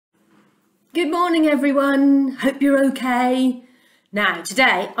Good morning, everyone. Hope you're okay. Now,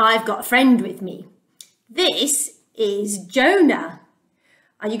 today I've got a friend with me. This is Jonah.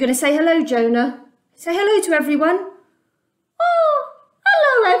 Are you going to say hello, Jonah? Say hello to everyone. Oh,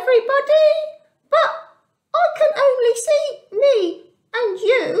 hello, everybody. But I can only see me and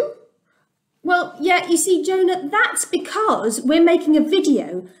you. Well, yeah, you see, Jonah, that's because we're making a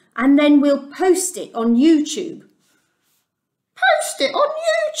video and then we'll post it on YouTube. Post it on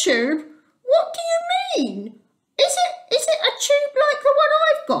YouTube? What do you mean? Is it a tube like the one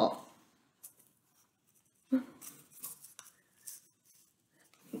I've got?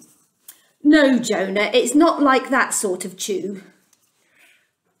 No, Jonah, it's not like that sort of tube.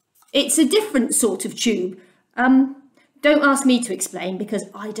 It's a different sort of tube. Don't ask me to explain because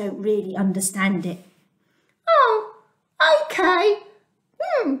I don't really understand it. Oh, okay.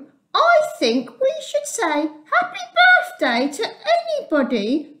 I think we should say happy birthday to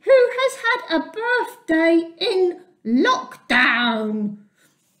anybody who has had a birthday in lockdown.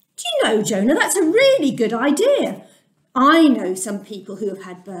 Do you know, Jonah, that's a really good idea. I know some people who have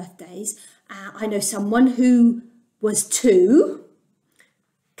had birthdays. I know someone who was 2.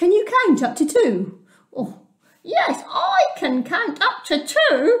 Can you count up to 2? Oh, yes, I can count up to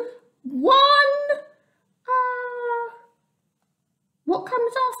 2. 1. What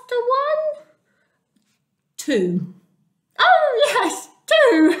comes after 1? 2. Oh, yes,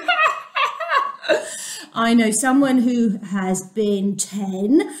 2. I know someone who has been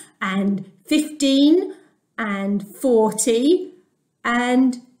 10 and 15 and 40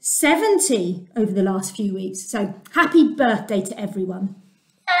 and 70 over the last few weeks. So happy birthday to everyone.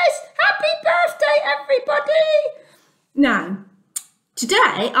 Yes, happy birthday, everybody. Now,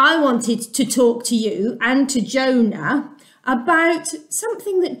 today I wanted to talk to you and to Jonah about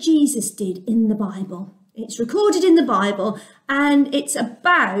something that Jesus did in the Bible. It's recorded in the Bible and it's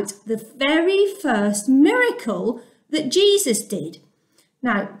about the very first miracle that Jesus did.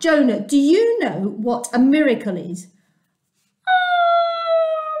 Now, Jonah, do you know what a miracle is?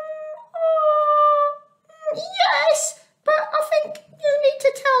 Yes, but I think you need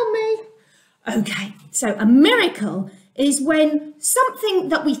to tell me. Okay, so a miracle is when something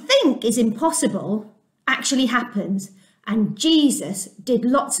that we think is impossible actually happens. And Jesus did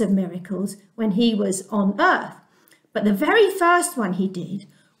lots of miracles when he was on earth. But the very first one he did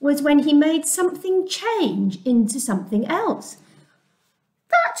was when he made something change into something else.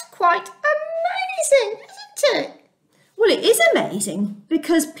 That's quite amazing, isn't it? Well, it is amazing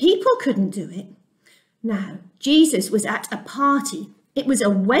because people couldn't do it. Now, Jesus was at a party. It was a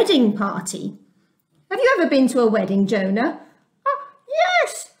wedding party. Have you ever been to a wedding, Jonah?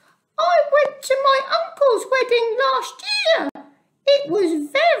 Yes, I went to my uncle's wedding last year. It was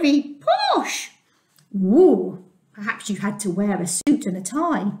very posh. Ooh, perhaps you had to wear a suit and a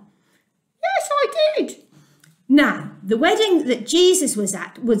tie. Yes, I did. Now, the wedding that Jesus was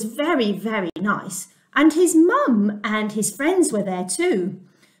at was very, very nice, and his mum and his friends were there too.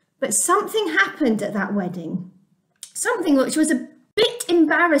 But something happened at that wedding, something which was a bit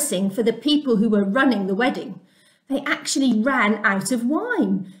embarrassing for the people who were running the wedding. They actually ran out of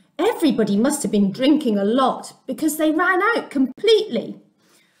wine. Everybody must have been drinking a lot because they ran out completely.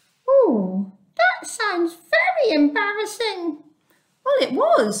 Oh, that sounds very embarrassing. Well, it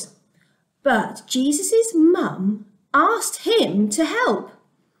was. But Jesus' mum asked him to help.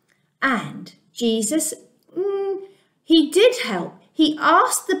 And Jesus, he did help. He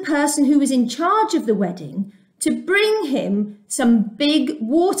asked the person who was in charge of the wedding to bring him some big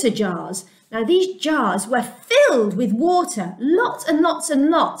water jars. Now, these jars were filled with water, lots and lots and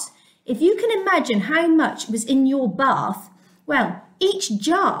lots. If you can imagine how much was in your bath, well, each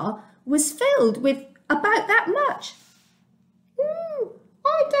jar was filled with about that much.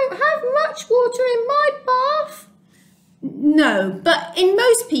 I don't have much water in my bath. No, but in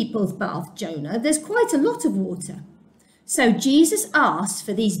most people's bath, Jonah, there's quite a lot of water. So Jesus asked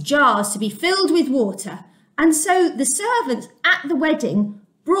for these jars to be filled with water, and so the servants at the wedding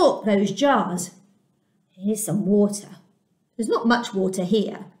brought those jars. Here's some water. There's not much water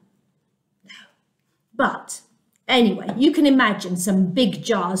here. No. But anyway, you can imagine some big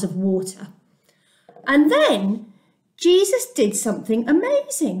jars of water. And then Jesus did something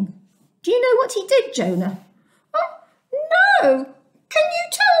amazing. Do you know what he did, Jonah? Oh, no. Can you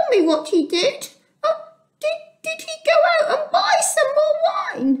tell me what he did? Did he go out and buy some more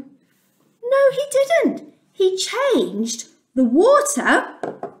wine? No, he didn't. He changed the water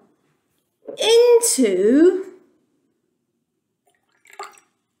into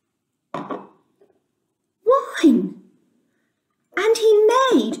wine. And he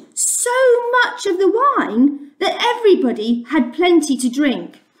made so much of the wine that everybody had plenty to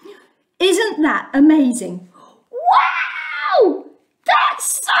drink. Isn't that amazing? Wow!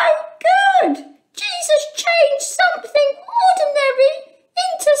 That's so good! Jesus changed something ordinary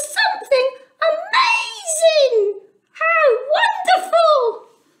into something amazing! How wonderful!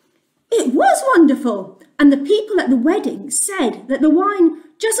 It was wonderful. And the people at the wedding said that the wine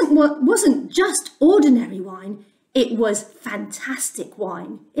wasn't just ordinary wine. It was fantastic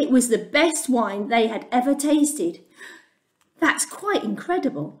wine. It was the best wine they had ever tasted. That's quite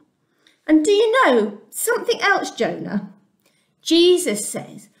incredible. And do you know something else, Jonah? Jesus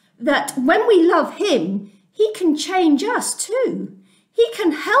says that when we love him, he can change us too. He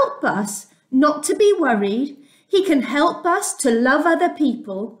can help us not to be worried. He can help us to love other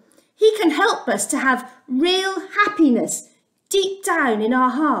people. He can help us to have real happiness deep down in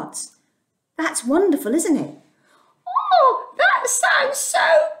our hearts. That's wonderful, isn't it? Oh, that sounds so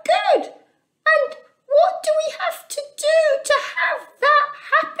good! And what do we have to do to have that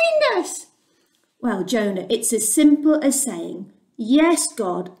happiness? Well, Jonah, it's as simple as saying, yes,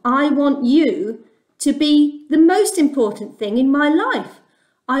 God, I want you to be the most important thing in my life.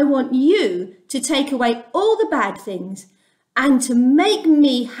 I want you to take away all the bad things and to make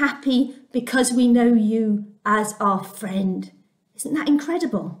me happy because we know you as our friend. Isn't that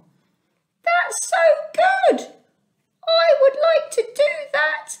incredible? That's so good! I would like to do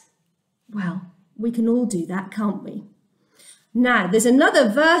that. Well, we can all do that, can't we? Now, there's another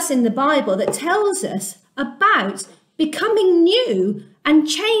verse in the Bible that tells us about becoming new and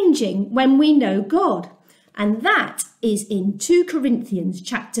changing when we know God. And that is in 2 Corinthians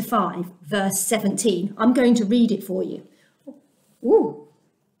chapter 5, verse 17. I'm going to read it for you. Ooh.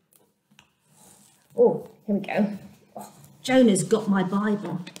 Oh, here we go. Oh, Jonah's got my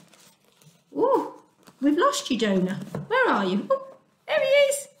Bible. Oh, we've lost you, Jonah. Where are you? Oh, there he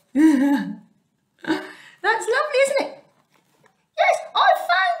is. That's lovely, isn't it? Yes, I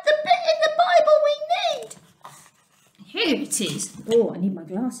found the bit in the Bible we need. Here it is. Oh, I need my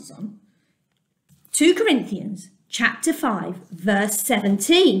glasses on. 2 Corinthians chapter 5, verse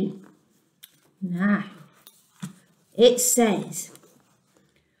 17. Now, it says,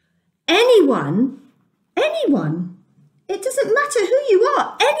 anyone, it doesn't matter who you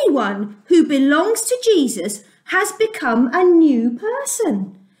are, anyone who belongs to Jesus has become a new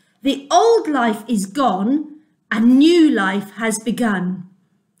person. The old life is gone, a new life has begun.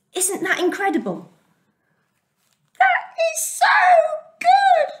 Isn't that incredible? That is so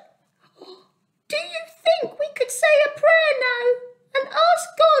good! Do you think we could say a prayer now and ask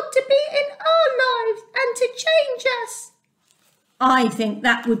God to be in our lives and to change us? I think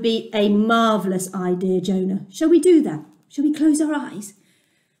that would be a marvellous idea, Jonah. Shall we do that? Shall we close our eyes?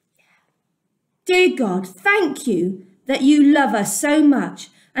 Dear God, thank you that you love us so much,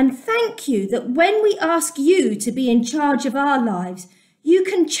 and thank you that when we ask you to be in charge of our lives, you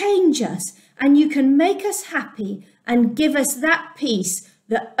can change us and you can make us happy and give us that peace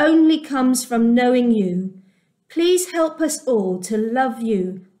that only comes from knowing you. Please help us all to love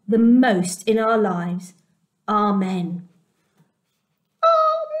you the most in our lives. Amen.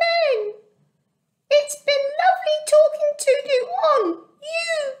 Amen. It's been lovely talking to you on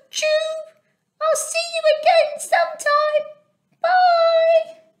YouTube. I'll see you again sometime.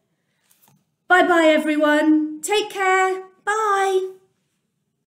 Bye. Bye-bye, everyone. Take care. Bye.